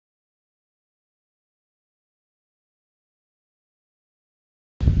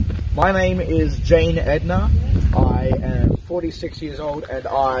My name is Jane Edna. I am 46 years old and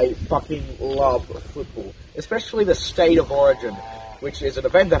I fucking love football. Especially the State of Origin, which is an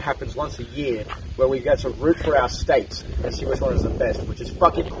event that happens once a year where we get to root for our states and see which one is the best, which is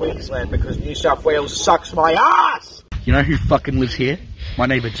fucking Queensland because New South Wales sucks my ass! You know who fucking lives here? My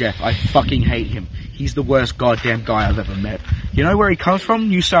neighbour Jeff. I fucking hate him. He's the worst goddamn guy I've ever met. You know where he comes from?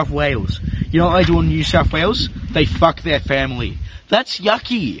 New South Wales. You know what they do in New South Wales? They fuck their family. That's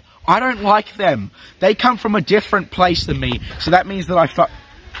yucky. I don't like them. They come from a different place than me, so that means that I fuck...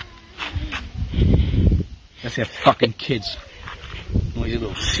 That's their fucking kids. Noisy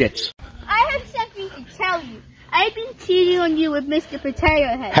little shits. I have something to tell you. I've been cheating on you with Mr.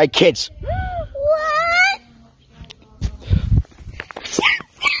 Potato Head. Hey kids. What?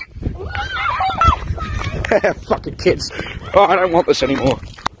 Fucking kids. Oh, I don't want this anymore.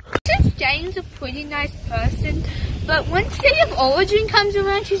 Since Jane's a pretty nice person, but when State of Origin comes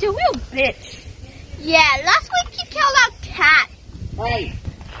around, she's a real bitch. Yeah, last week you killed our cat. Hey.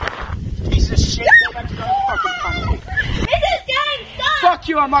 Piece of shit. Go back to the fucking country. Mrs. Jane, stop! Fuck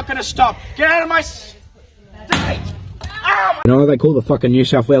you, I'm not gonna stop. Get out of my state. You know what they call the fucking New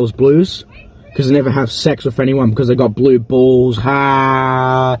South Wales Blues? Because they never have sex with anyone because they got blue balls.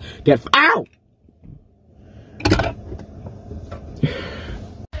 Ha! Ow!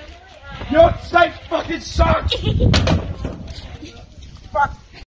 Your state fucking sucks! Fuck